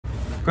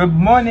Good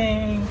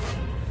morning.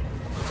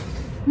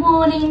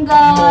 Morning,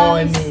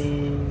 guys.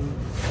 Morning.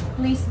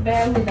 Please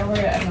bear with our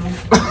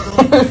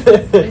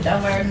with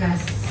our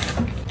mess.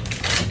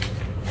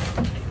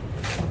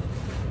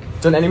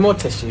 Done any more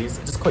tissues?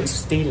 Just quite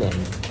stealing.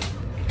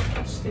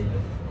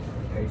 Stealing.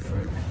 Go for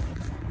it.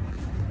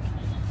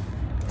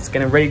 It's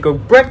gonna ready to go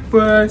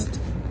breakfast.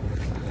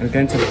 I'm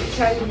going to.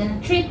 Charlie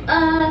gonna treat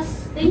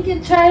us. Thank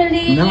you,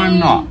 Charlie. No, I'm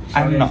not.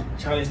 I'm not.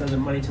 Charlie's has the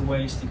money to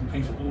waste. He can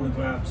pay for all the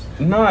grabs.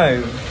 No,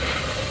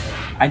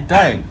 I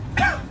don't.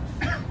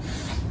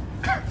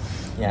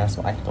 Yeah, that's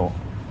what I thought.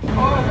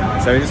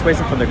 So we're just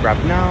waiting for the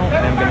grab now,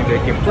 and I'm gonna go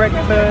get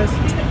breakfast.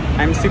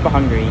 I'm super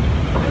hungry,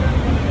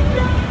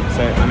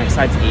 so I'm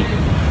excited to eat.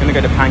 I'm gonna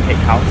go to Pancake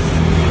House,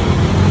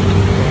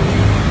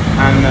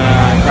 and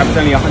grab is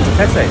only 100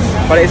 pesos,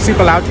 but it's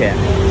super loud here,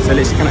 so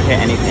literally cannot hear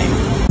anything.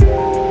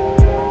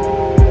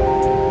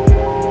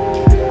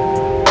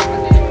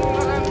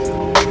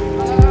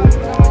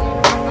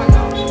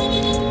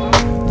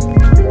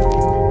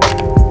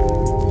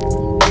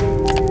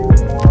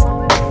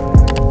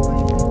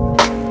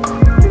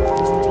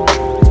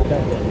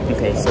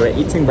 So we're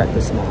eating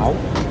breakfast now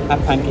at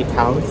Pancake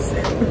House.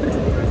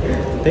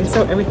 They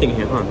sell everything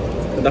here, huh?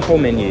 The whole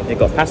menu. They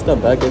got pasta,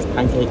 burgers,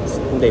 pancakes,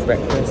 all-day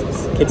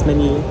breakfasts, kids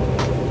menu,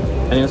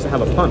 and they also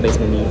have a plant-based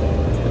menu,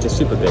 which is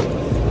super good.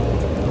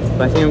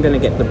 But I think I'm gonna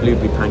get the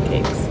blueberry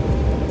pancakes.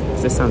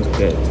 So this sounds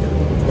good.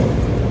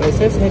 But it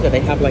says here that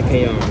they have like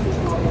a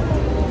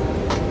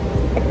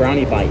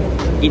brownie bite.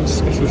 Each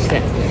special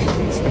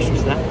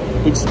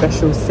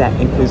set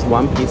includes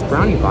 1 piece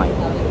brownie bite.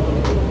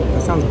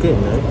 That sounds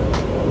good, no?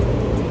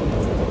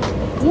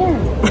 Yeah.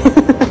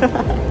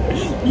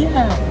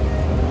 Yeah.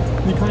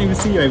 You can't even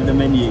see over the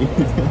menu.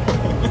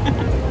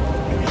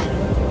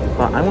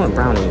 But I want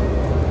brownie.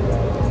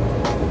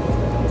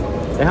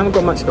 They haven't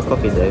got much for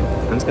coffee though.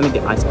 I'm just gonna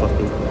get iced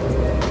coffee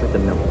with the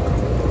milk.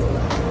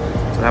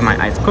 So I have my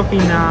iced coffee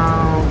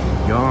now.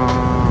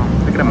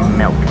 Yum. Look at the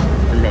milk.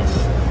 Delish.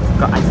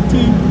 Got iced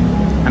tea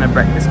and a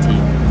breakfast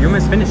tea. You're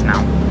almost finished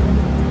now.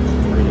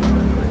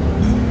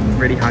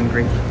 Really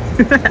hungry.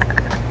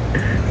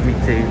 Me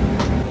too.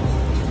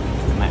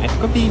 Iced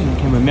coffee and it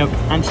came with milk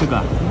and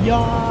sugar.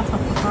 Yeah.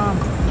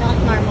 Not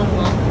normal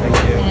milk. Thank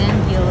you.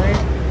 And yours.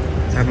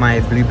 So I have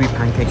my blueberry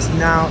pancakes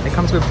now. It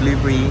comes with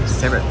blueberry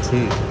syrup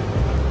too.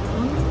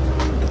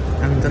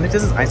 And I don't know if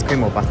this is ice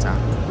cream or butter.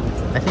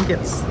 I think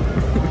it's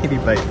maybe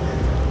both.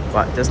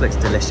 But it just looks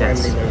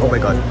delicious. Oh my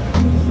god.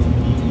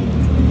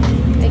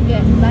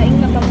 Again,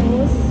 laing na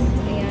bangus.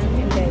 Ayan,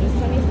 and then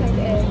sunny side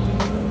egg.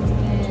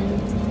 And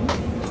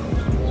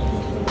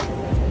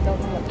I don't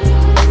know what.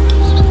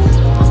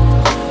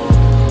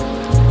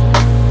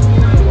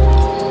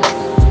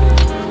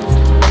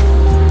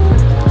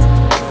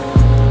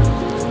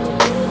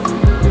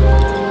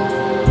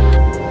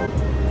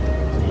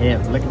 Here,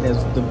 look at this,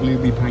 the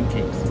blueberry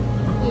pancakes.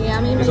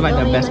 Yeah, maybe These are like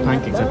the best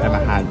pancakes I've ever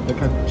had. Look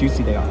how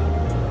juicy they are.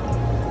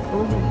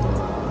 Oh my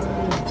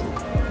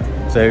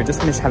god. So just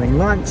finished having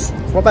lunch.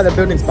 What about the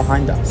buildings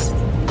behind us?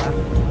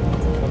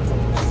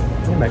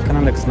 Yeah, that kind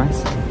of looks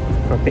nice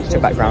for a picture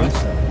background.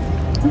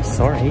 I'm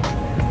sorry,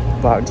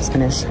 but I just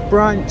finished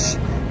brunch.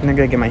 And I'm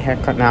gonna get my hair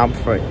cut now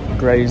before it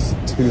grows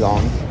too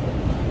long.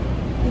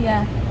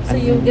 Yeah, so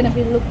you're gonna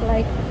be look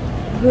like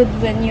good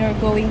when you're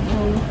going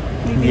home.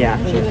 Maybe Yeah,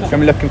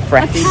 I'm looking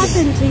fresh. What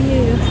happened to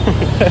you?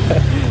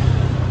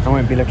 I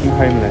won't be looking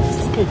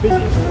homeless.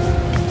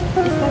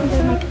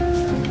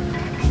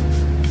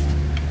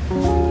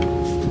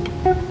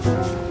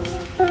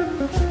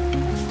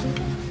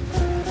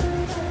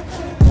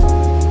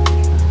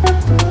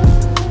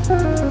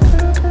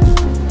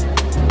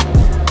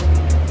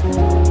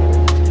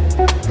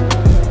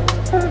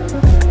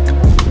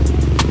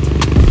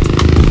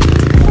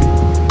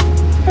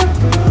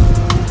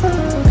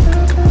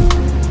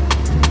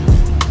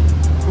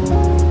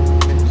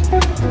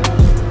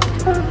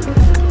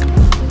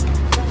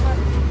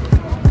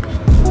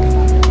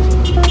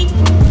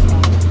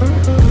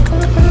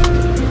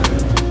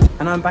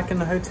 I'm back in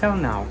the hotel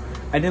now.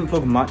 I didn't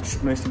vlog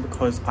much, mostly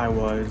because I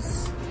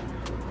was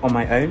on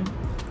my own,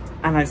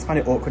 and I just find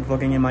it awkward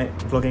vlogging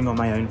on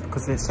my own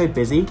because it's so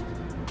busy,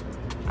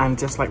 and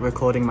just like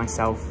recording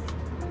myself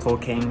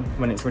talking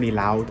when it's really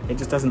loud, it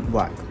just doesn't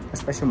work,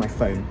 especially on my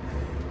phone.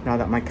 Now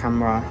that my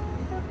camera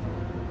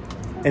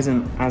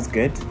isn't as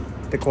good,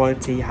 the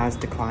quality has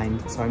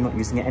declined, so I'm not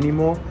using it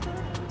anymore.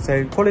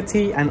 So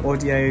quality and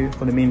audio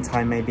for the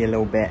meantime may be a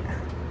little bit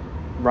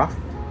rough.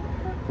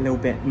 A little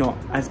bit not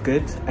as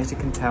good. As you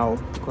can tell,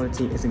 the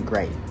quality isn't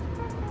great,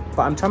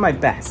 but I'm trying my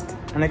best.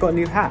 And I got a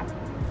new hat.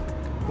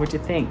 What do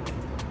you think?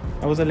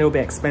 It was a little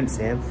bit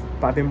expensive,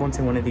 but I've been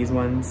wanting one of these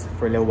ones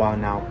for a little while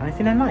now, and I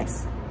think they're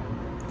nice.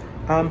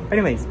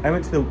 Anyways, I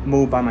went to the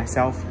mall by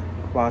myself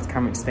whilst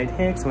Cameron stayed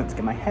here because I went to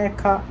get my hair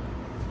cut.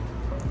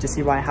 Do you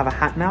see why I have a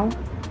hat now?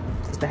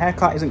 Because the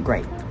haircut isn't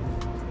great.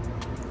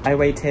 I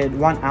waited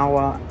 1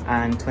 hour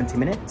and 20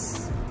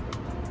 minutes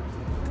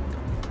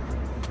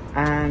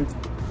and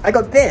I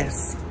got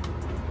this.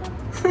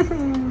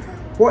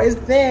 What is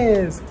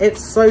this?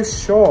 It's so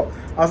short.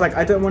 I was like,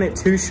 I don't want it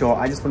too short,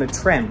 I just want to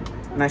trim.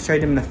 And I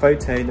showed him the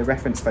photo, the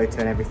reference photo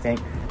and everything.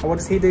 And what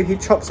does he do? He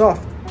chops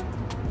off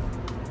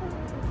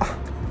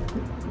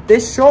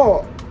this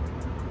short.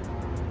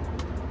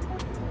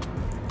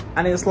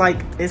 And it's like,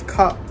 it's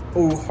cut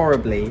all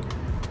horribly.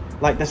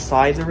 Like the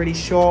sides are really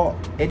short.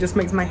 It just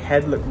makes my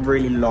head look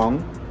really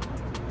long.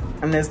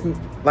 And there's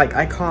like,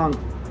 I can't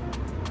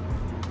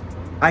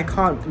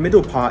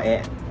middle part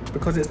it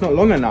because it's not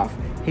long enough.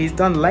 He's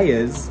done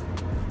layers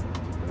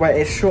where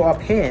it's short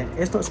up here.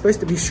 It's not supposed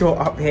to be short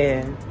up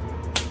here.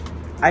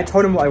 I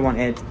told him what I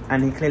wanted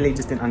and he clearly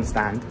just didn't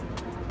understand.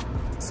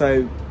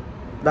 So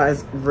that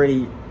is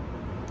really,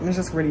 it's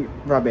just really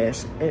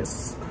rubbish.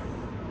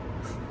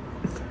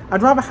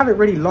 I'd rather have it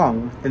really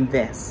long than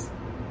this.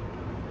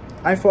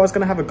 I thought I was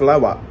gonna have a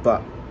glow up,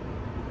 but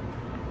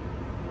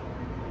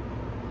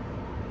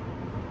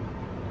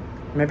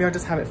maybe I'll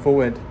just have it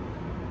forward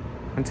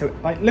until,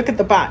 like, look at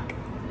the back.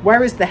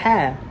 Where is the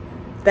hair?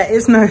 There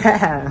is no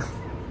hair.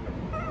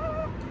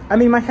 I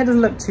mean, my head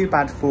doesn't look too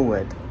bad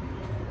forward.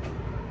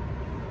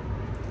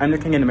 I'm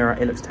looking in the mirror,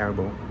 it looks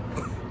terrible.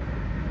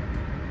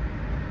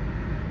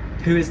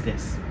 Who is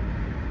this?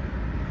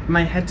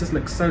 My head just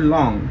looks so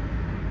long.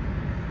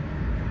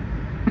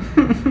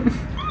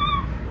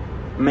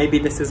 Maybe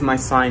this is my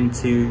sign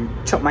to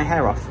chop my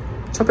hair off.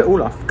 Chop it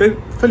all off, go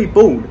fully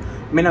bald.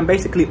 I mean, I'm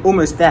basically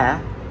almost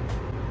there.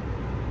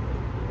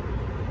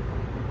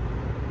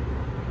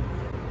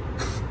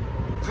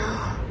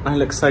 I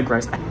look so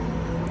gross.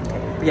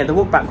 But yeah, the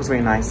walk back was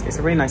really nice. It's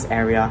a really nice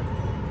area.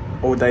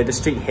 Although the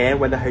street here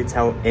where the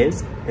hotel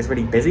is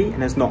really busy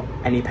and there's not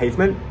any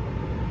pavement.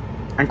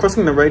 And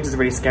crossing the roads is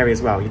really scary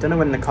as well. You don't know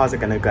when the cars are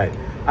gonna go.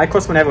 I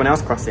cross when everyone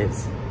else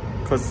crosses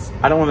because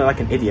I don't want to look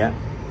like an idiot.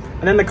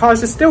 And then the cars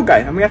just still go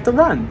and we have to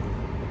run.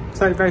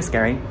 So it's very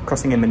scary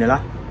crossing in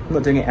Manila. I'm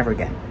not doing it ever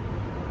again.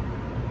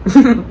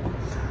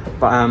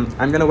 But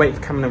I'm gonna wait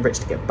for Cameron and Rich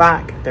to get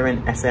back. They're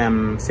in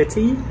SM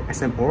City,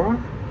 SM Aura.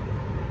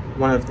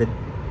 One of the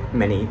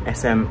many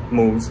SM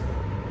malls.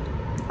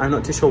 I'm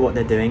not too sure what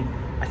they're doing.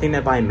 I think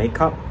they're buying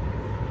makeup.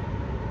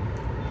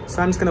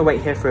 So I'm just gonna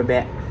wait here for a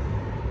bit,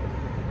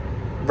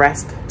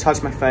 rest,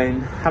 charge my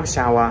phone, have a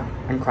shower,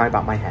 and cry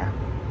about my hair.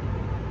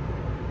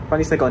 But at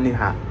least I got a new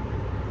hat.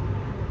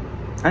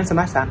 And it's a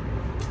nice hat.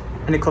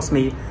 And it cost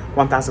me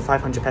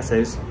 1,500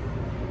 pesos.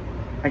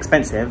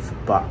 Expensive,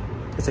 but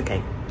it's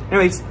okay.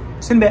 Anyways,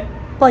 see you in a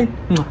bit. Bye.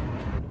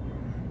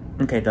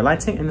 Okay, the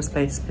lighting in this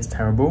place is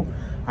terrible,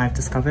 I've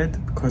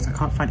discovered, because I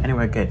can't find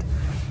anywhere good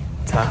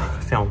to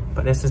film.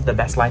 But this is the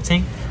best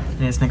lighting,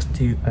 and it's next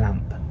to a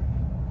lamp.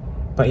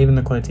 But even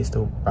the quality is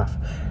still rough.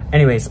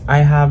 Anyways, I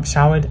have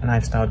showered and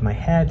I've styled my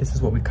hair. This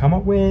is what we come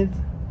up with.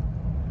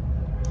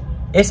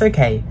 It's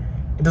okay.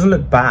 It doesn't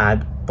look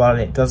bad, but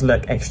it does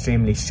look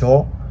extremely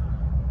short.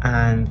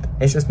 And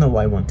it's just not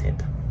what I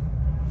wanted.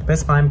 But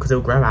it's fine because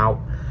it'll grow out.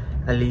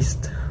 At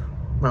least,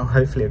 well,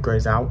 hopefully it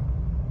grows out.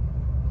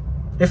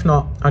 If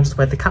not, I'll just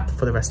wear the cap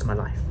for the rest of my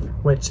life.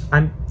 Which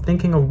I'm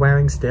thinking of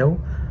wearing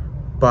still.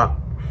 But,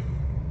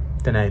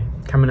 don't know.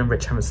 Cameron and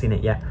Rich haven't seen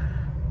it yet.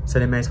 So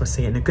they may as well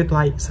see it in a good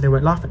light so they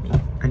won't laugh at me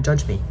and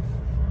judge me.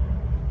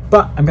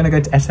 But I'm going to go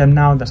to SM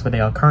now. That's where they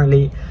are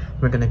currently.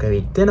 We're going to go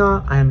eat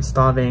dinner. I am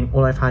starving.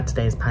 All I've had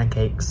today is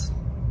pancakes.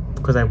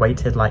 Because I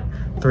waited like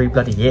 3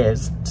 bloody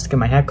years just to get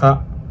my hair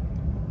cut.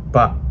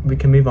 But we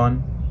can move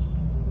on.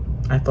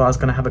 I thought I was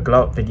going to have a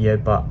glow up video,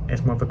 but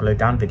it's more of a glow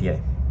down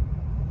video.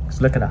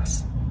 Because look at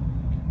us.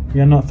 We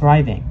are not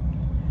thriving.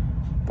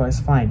 But it's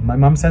fine. My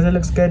mum says it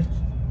looks good.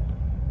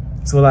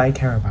 It's all that I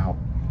care about.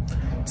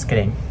 Just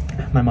kidding.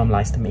 My mum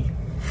lies to me.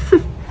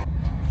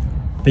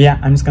 But yeah,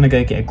 I'm just going to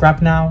go get a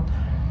grab now.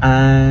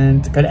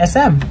 And go to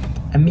SM.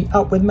 And meet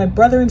up with my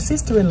brother and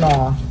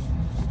sister-in-law.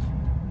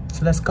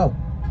 So let's go.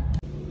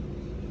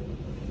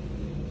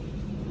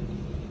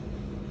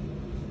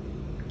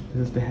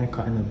 This is the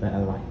haircut in a better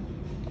light.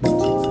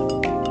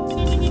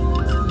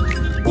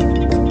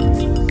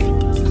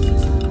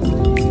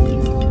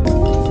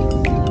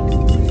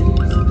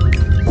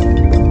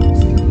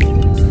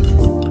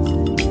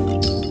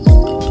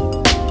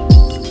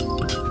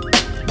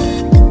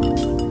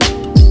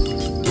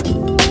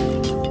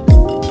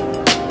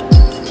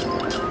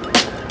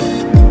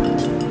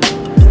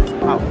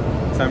 Wow,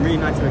 so I'm really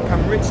nice to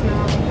become rich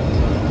now.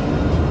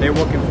 They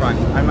walk in front.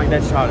 I'm like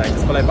their child. I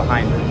just follow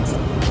behind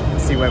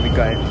and see where we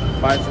go.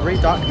 But it's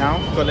really dark now.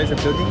 We've got loads of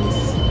buildings.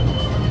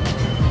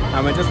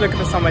 And we're just looking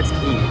for somewhere to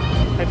eat.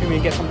 Hoping we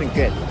get something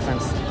good because I'm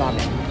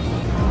starving.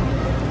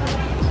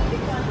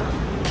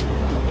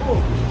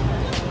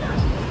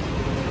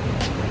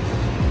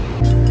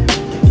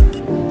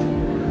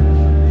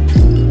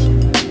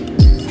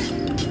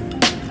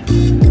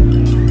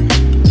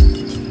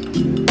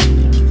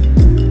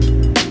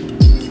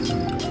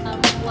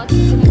 What can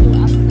you do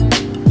after?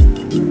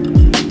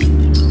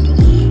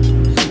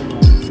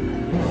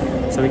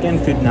 So we're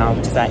getting food now,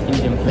 which is our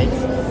Indian place.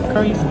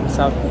 Curries and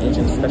South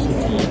Asian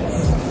specialties.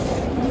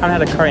 I haven't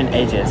had a curry in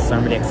ages, so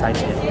I'm really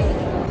excited.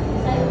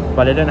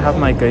 But I don't have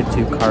my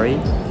go-to curry,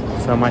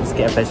 so I might just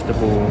get a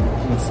vegetable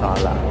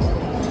masala.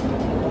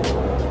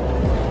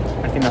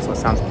 I think that's what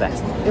sounds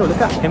best. Ew, look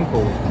at that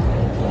pimple.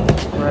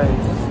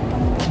 Gross.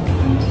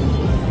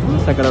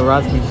 So I got a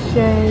raspberry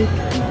shake.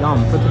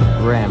 Yum, put to the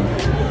brim.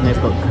 And it's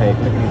got Coke.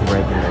 Look at these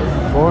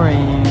regulars.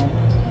 Boring.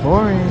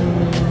 Boring.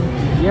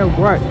 Yeah,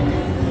 work.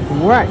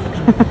 Work.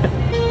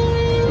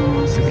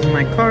 So this is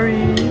my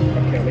curry.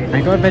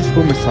 I got a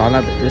vegetable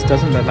masala, but this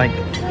doesn't look like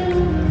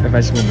a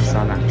vegetable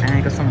masala. And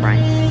I got some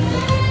rice.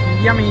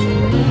 Yummy.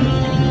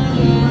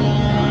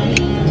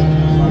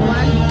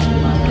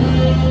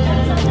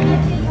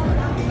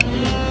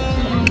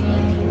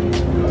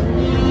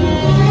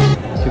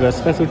 Got a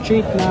special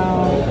treat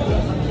now.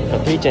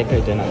 Got 3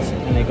 Jacko donuts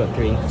and I got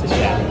 3 to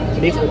share.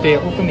 So these are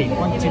all for me.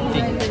 1, 2,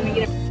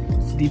 3.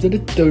 So these are the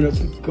donuts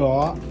we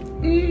got.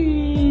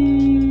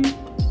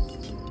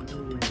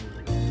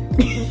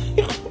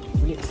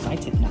 Really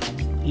excited now,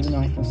 even though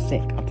I feel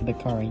sick after the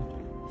curry.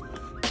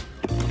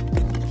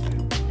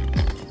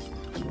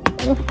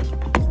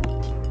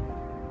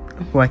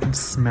 Oh, I can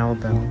smell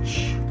them.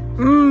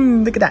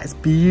 Look at that, it's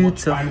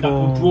beautiful. Banged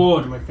Up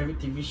Abroad, my favorite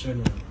TV show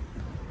now.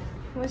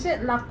 Was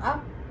it Lock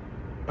Up?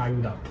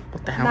 Banged Up.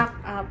 What the hell? Lock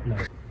Up. No.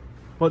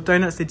 What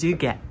donuts did you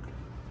get?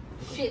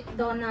 Shit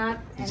donut.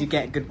 Did you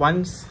get good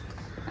ones?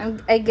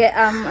 I get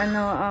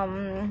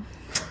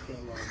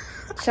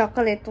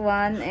chocolate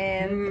one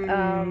and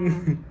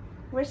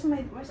where's our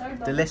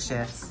donut?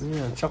 Delicious.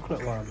 Yeah,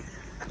 chocolate one.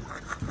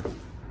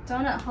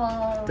 Donut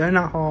hole.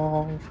 Donut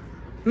hole.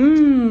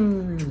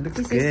 Looks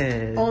This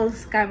good. is all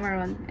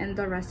Cameron and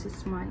the rest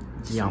is mine.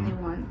 Just Yum. only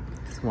one.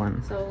 This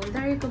one. So,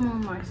 there you go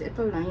mga Mars.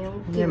 Ito lang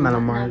yung Yeah,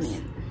 kinuha Mars.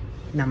 namin.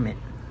 Yum it.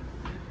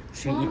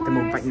 Should we eat Mga them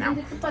all Mars, right now?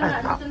 andito pala.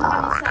 Andito na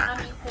kami sa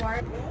aming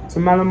court. So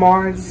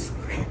Mars.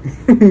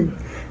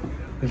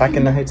 Back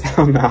in the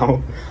hotel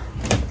now.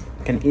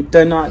 Can eat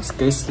donuts,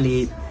 go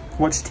sleep,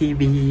 watch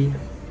TV.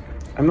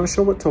 I'm not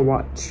sure what to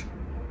watch.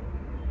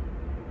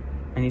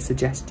 Any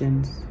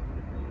suggestions?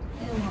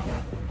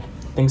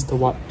 Things to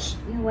watch?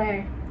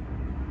 Where?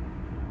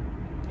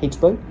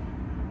 HBO?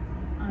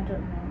 I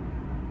don't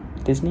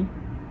know. Disney?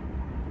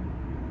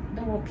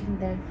 The Walking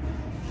Dead.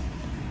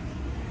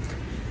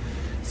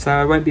 So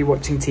I won't be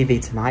watching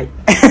TV tonight.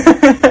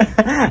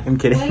 I'm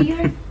kidding.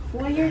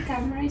 Why your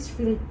camera is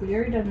really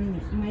clearer than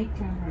my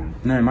camera?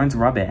 No, mine's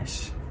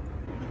rubbish.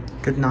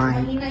 Good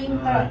night. Mahina yung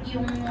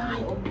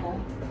loob mo.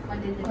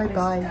 Madidepress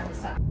Bye-bye. ka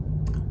sa-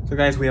 So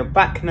guys, we are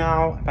back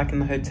now, back in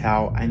the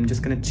hotel. I'm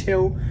just gonna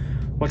chill,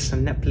 watch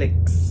some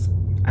Netflix,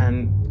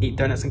 and eat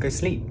donuts and go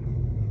sleep.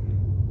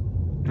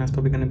 And that's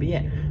probably gonna be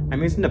it.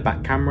 I'm using the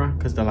back camera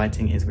because the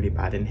lighting is really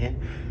bad in here.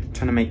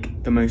 Trying to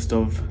make the most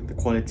of the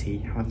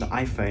quality of the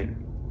iPhone.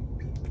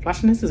 The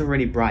flashiness is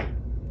really bright.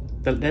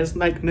 There's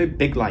like no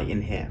big light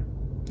in here.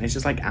 It's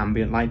just like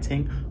ambient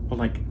lighting or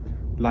like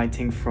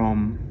lighting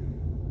from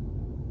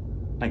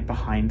like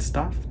behind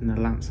stuff, and the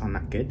lamps aren't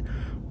that good.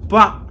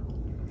 But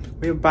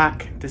we're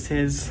back. This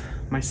is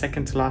my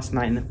second to last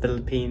night in the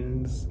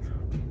Philippines.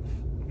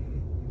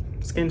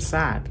 It's getting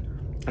sad.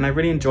 And I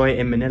really enjoy it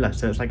in Manila,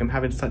 so it's like I'm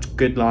having such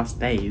good last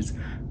days.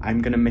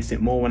 I'm gonna miss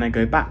it more when I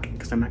go back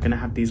because I'm not gonna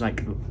have these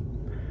like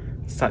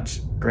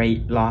such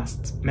great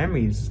last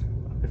memories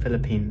of the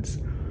Philippines.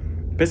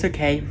 But it's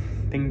okay,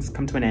 things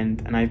come to an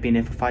end, and I've been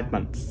here for 5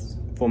 months,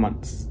 4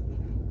 months.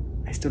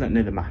 I still don't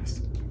know the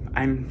maths.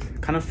 I'm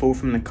kind of full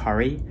from the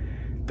curry.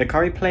 The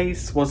curry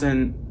place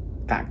wasn't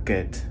that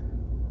good.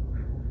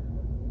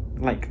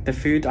 Like the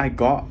food I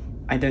got,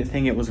 I don't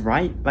think it was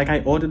right. Like I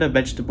ordered a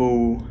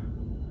vegetable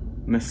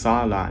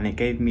masala and it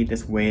gave me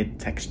this weird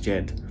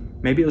textured,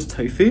 maybe it was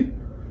tofu,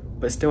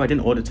 but still I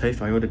didn't order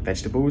tofu, I ordered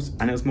vegetables,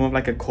 and it was more of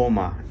like a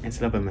korma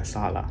instead of a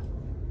masala.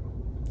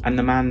 And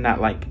the man that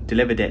like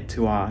delivered it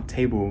to our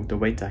table, the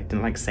waiter,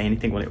 didn't like say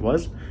anything what it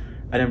was.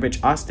 And then Rich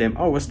asked him,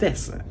 oh, what's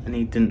this? And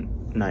he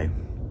didn't know.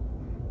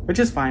 Which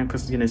is fine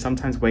because, you know,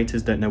 sometimes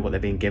waiters don't know what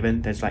they're being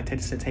given. They're just like, take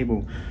this to the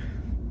table.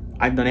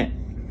 I've done it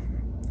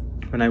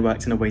when I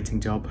worked in a waiting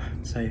job.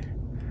 So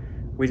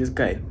we just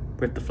go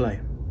with the flow.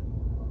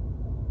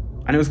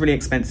 And it was really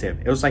expensive.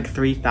 It was like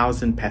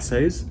 3,000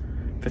 pesos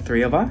for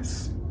 3 of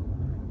us,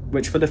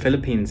 which for the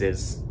Philippines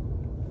is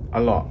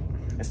a lot.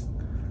 It's,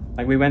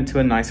 like we went to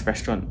a nice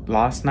restaurant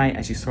last night,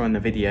 as you saw in the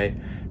video,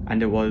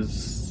 and it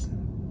was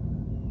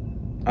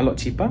a lot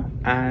cheaper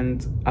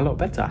and a lot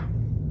better.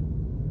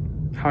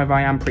 However,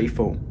 I am pretty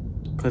full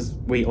because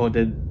we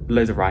ordered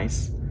loads of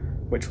rice,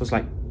 which was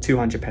like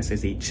 200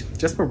 pesos each,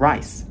 just for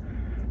rice.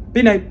 But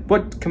you know,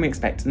 what can we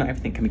expect? Not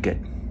everything can be good.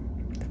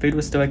 The food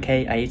was still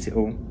okay, I ate it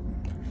all.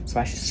 So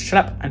I should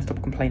shut up and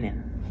stop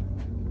complaining.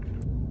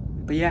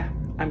 But yeah,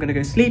 I'm gonna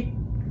go sleep.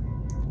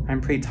 I'm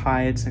pretty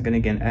tired, so I'm gonna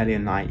get an earlier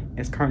night.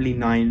 It's currently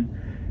 9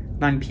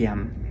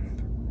 p.m.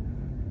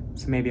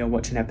 So maybe I'll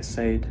watch an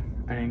episode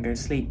and then go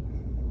sleep.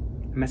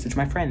 Message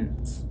my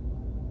friends.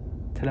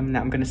 Tell them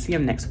that I'm gonna see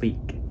them next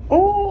week.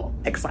 Oh,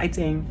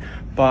 exciting.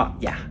 But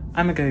yeah,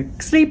 I'm gonna go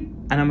sleep,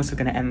 and I'm also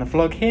gonna end the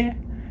vlog here.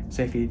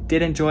 So if you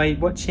did enjoy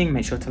watching,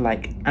 make sure to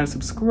like and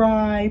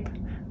subscribe.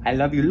 I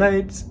love you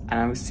loads, and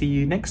I will see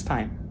you next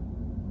time.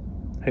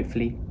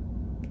 Hopefully.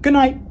 Good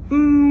night.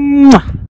 Mwah!